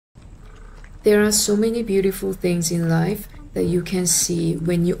There are so many beautiful things in life that you can see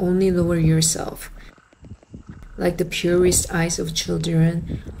when you only lower yourself. Like the purest eyes of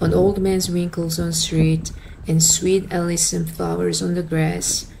children, an old man's wrinkles on street, and sweet alyssum flowers on the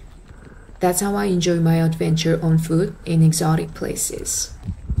grass. That's how I enjoy my adventure on foot in exotic places.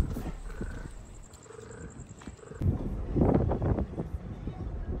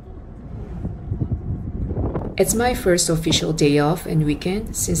 It's my first official day off and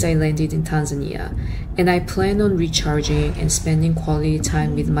weekend since I landed in Tanzania, and I plan on recharging and spending quality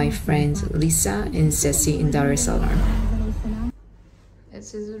time with my friends Lisa and Ceci in Dar es Salaam.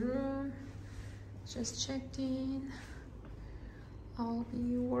 This is the room. Just checked in. I'll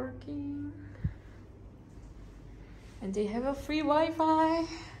be working. And they have a free Wi-Fi.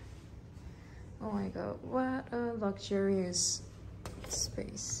 Oh my god, what a luxurious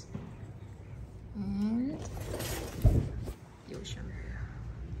space. And the ocean.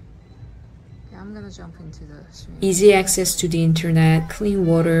 Okay, I'm gonna jump into the swing. Easy access to the internet, clean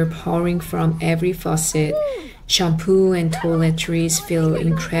water pouring from every faucet. Shampoo and toiletries feel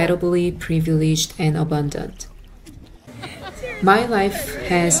incredibly privileged and abundant. My life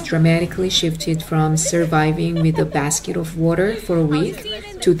has dramatically shifted from surviving with a basket of water for a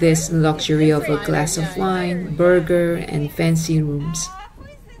week to this luxury of a glass of wine, burger, and fancy rooms.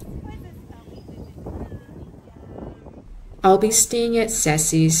 I'll be staying at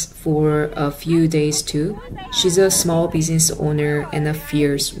Ceci's for a few days too. She's a small business owner and a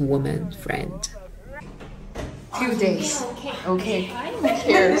fierce woman friend. Few days. Okay. Who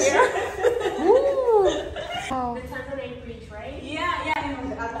cares? Wow.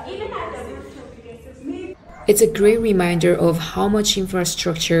 It's a great reminder of how much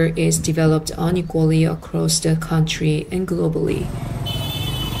infrastructure is developed unequally across the country and globally.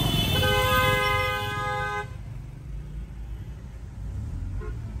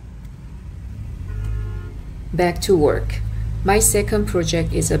 Back to work. My second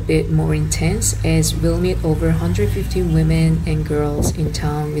project is a bit more intense as we'll meet over 150 women and girls in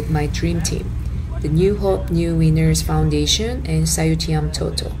town with my dream team, the New Hope New Winners Foundation and Sayutiam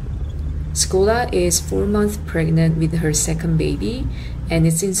Toto. Skola is 4 months pregnant with her second baby, and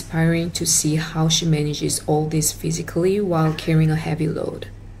it's inspiring to see how she manages all this physically while carrying a heavy load.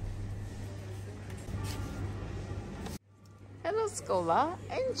 Hello Skola,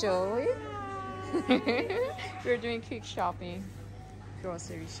 enjoy! We're doing quick shopping,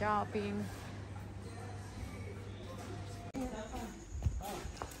 grocery shopping.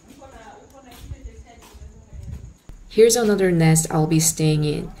 Here's another nest I'll be staying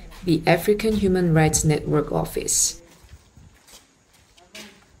in, the African Human Rights Network office.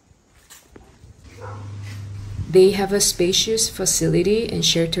 They have a spacious facility and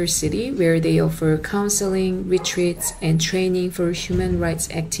shelter city where they offer counseling, retreats, and training for human rights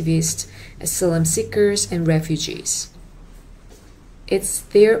activists, asylum seekers, and refugees. It's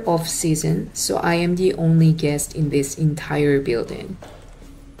their off-season, so I am the only guest in this entire building.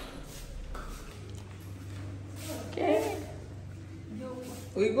 Okay.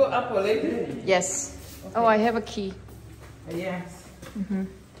 We go up already? Yes. Okay. Oh, I have a key. Yes. Mm-hmm.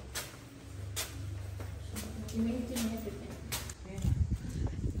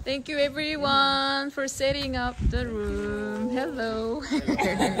 Thank you everyone for setting up the room. Hello.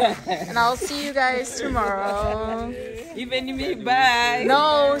 And I'll see you guys tomorrow. Even me, bye.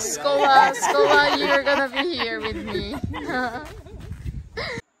 No, Skola, you're gonna be here with me.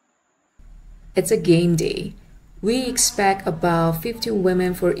 It's a game day. We expect about 50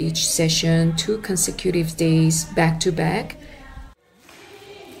 women for each session, 2 consecutive days back to back.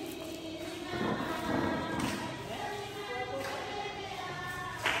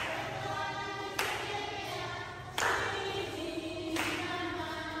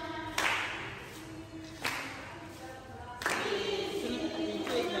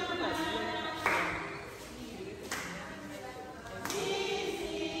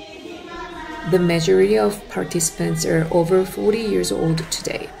 The majority of participants are over 40 years old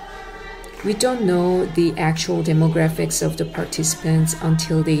today. We don't know the actual demographics of the participants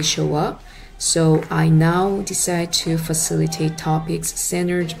until they show up, so I now decide to facilitate topics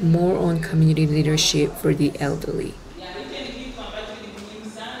centered more on community leadership for the elderly.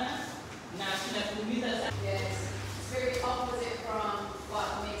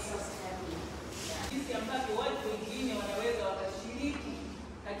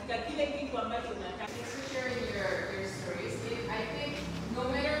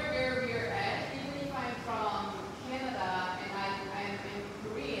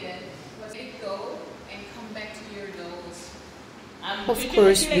 Of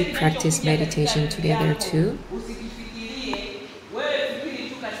course, we practice meditation together too.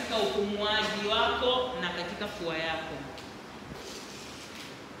 upumuaji wako na katika pua yako.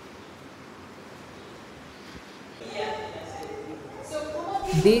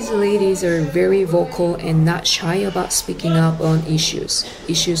 These ladies are very vocal and not shy about speaking up on issues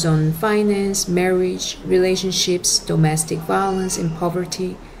on finance, marriage, relationships, domestic violence, and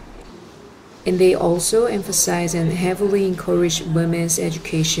poverty. And they also emphasize and heavily encourage women's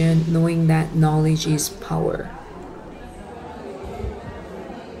education, knowing that knowledge is power.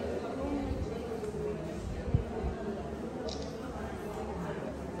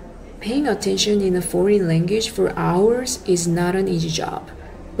 Paying attention in a foreign language for hours is not an easy job,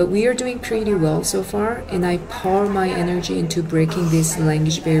 but we are doing pretty well so far, and I pour my energy into breaking this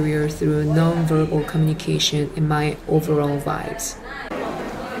language barrier through non-verbal communication and my overall vibes.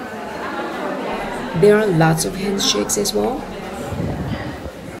 There are lots of handshakes as well.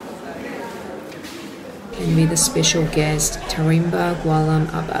 And with a special guest, Tarimba Ghulam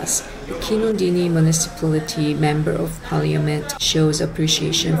Abbas, the Kinondini Municipality Member of Parliament, shows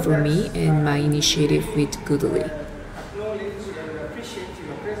appreciation for me and my initiative with Goodly. Acknowledge and appreciate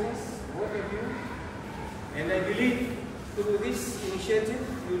your presence, both of you. And I believe through this initiative,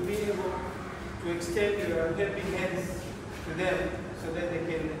 you'll be able to extend your helping hands to them so that they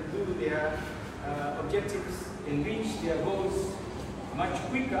can do their objectives and reach their goals much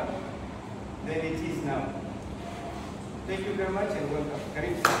quicker than it is now. Thank you very much and welcome.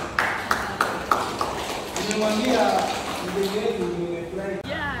 Karibu.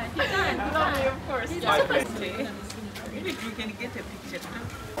 Yeah, he can. Lovely, of course. Yeah. Maybe we can get a picture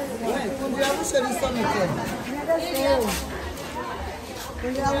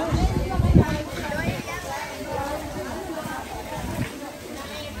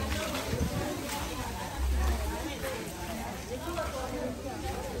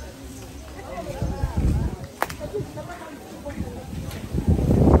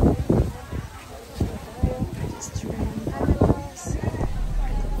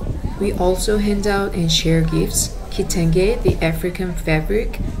We also hand out and share gifts, kitenge, the African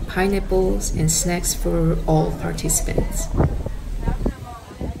fabric, pineapples, and snacks for all participants.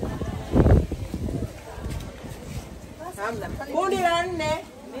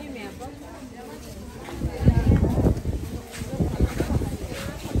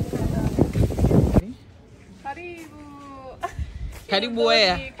 Karibu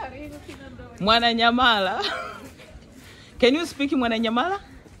where? Mwananyamala. Can you speak Mwananyamala?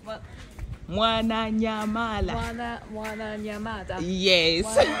 What? Mwananyamala. Mwananyamala. Yes.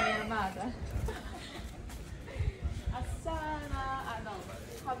 Mwananyamala. Asana,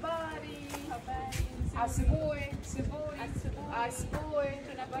 habari. Asubuhi. Asubuhi.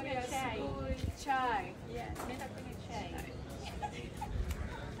 Tunakunywa chai. Chai. Yeah, tunakunywa chai.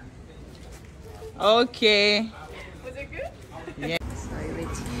 Okay. Was it good? Yeah.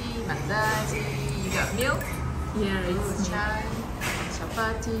 Tea, mandazi. You got milk? Yeah, it's Chai,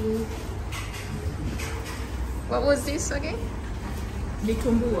 chapati. What was this again?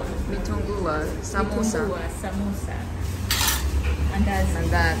 Vitumbua. Samosa. Vitumbua, samosa. Mandazi.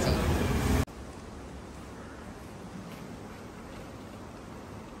 Mandazi.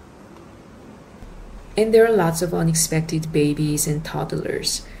 And there are lots of unexpected babies and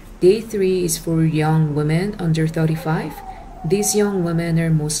toddlers. Day 3 is for young women under 35. These young women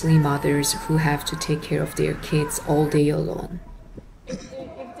are mostly mothers who have to take care of their kids all day alone. If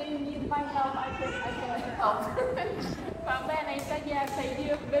they need my help, I can help.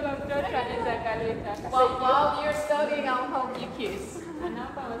 While you're studying, I'll help you kiss.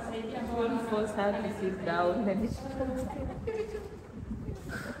 Don't force her to sit down.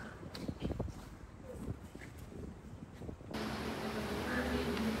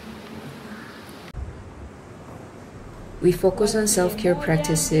 We focus on self-care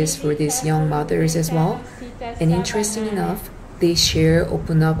practices for these young mothers as well. And interesting enough, they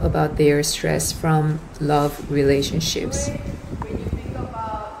open up about their stress from love relationships. When you think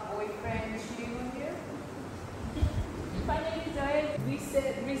about boyfriend cheating on you,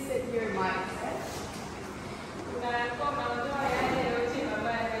 reset your mindset.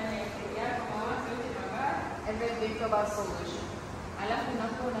 And then think about solution.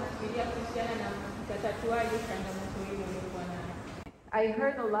 I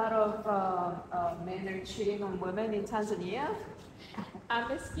heard a lot of men are cheating on women in Tanzania.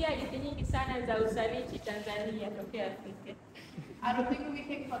 Amesikia hadithi nyingi sana za usaliti Tanzania tokea Afrika. I don't think we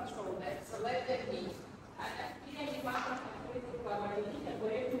can control that, so let them be.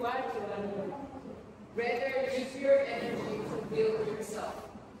 Rather use your energy to build yourself.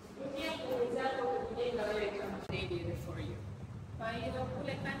 Canadian for you. Kwa hiyo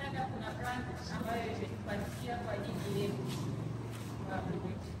kule Canada kuna brand ambayo imetupatia kwa ajili yetu.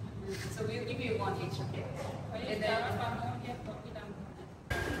 So So we'll give you one each, okay? And then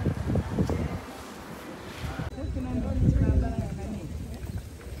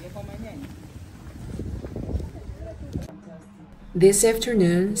This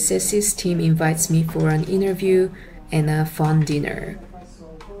afternoon, Ceci's team invites me for an interview and a fun dinner.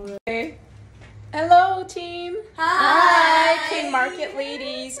 Hello, team. Hi, King Market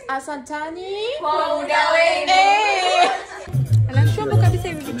ladies. Asantani. Hey. Anashombo kabisa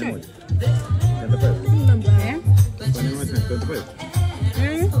hivi vitu.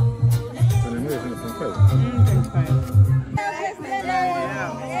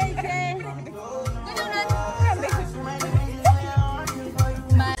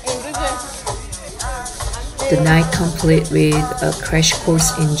 The night complete with a crash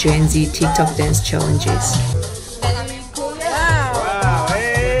course in Gen Z TikTok dance challenges.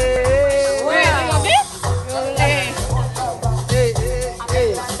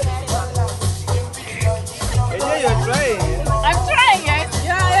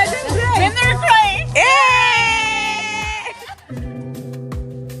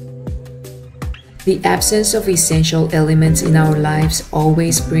 The absence of essential elements in our lives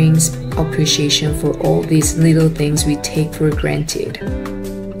always brings appreciation for all these little things we take for granted.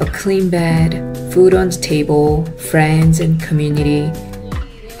 A clean bed, food on the table, friends and community.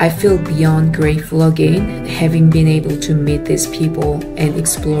 I feel beyond grateful again, having been able to meet these people and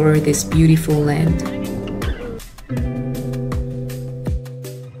explore this beautiful land.